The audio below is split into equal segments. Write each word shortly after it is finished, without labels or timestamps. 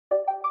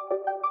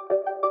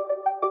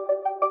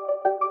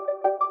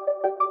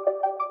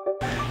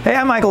Hey,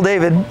 I'm Michael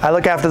David. I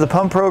look after the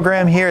pump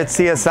program here at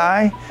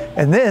CSI,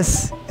 and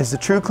this is the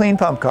TrueClean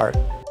pump cart.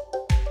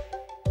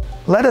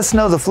 Let us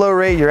know the flow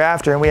rate you're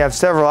after, and we have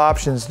several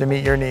options to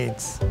meet your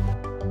needs.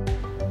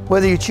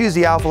 Whether you choose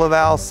the Alfa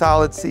Laval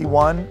Solid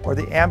C1 or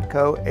the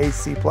Ampco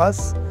AC+,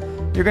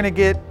 you're going to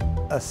get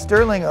a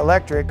Sterling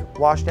electric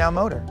washdown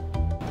motor.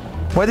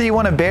 Whether you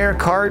want a bare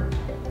cart,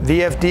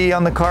 VFD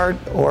on the cart,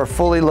 or a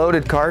fully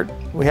loaded cart,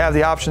 we have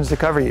the options to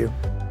cover you.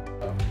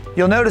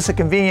 You'll notice a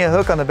convenient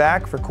hook on the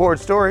back for cord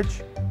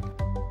storage.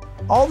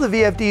 All the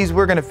VFDs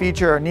we're going to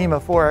feature are NEMA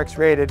 4X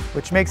rated,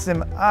 which makes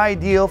them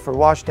ideal for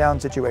washdown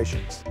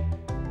situations.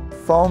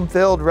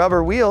 Foam-filled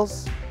rubber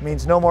wheels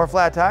means no more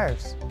flat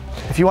tires.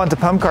 If you want the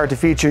pump cart to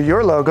feature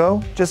your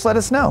logo, just let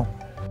us know.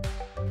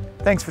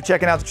 Thanks for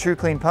checking out the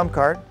TrueClean pump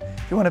cart.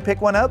 If you want to pick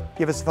one up,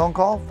 give us a phone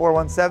call,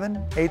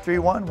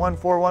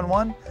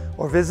 417-831-1411,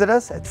 or visit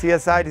us at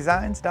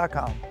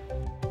csidesigns.com.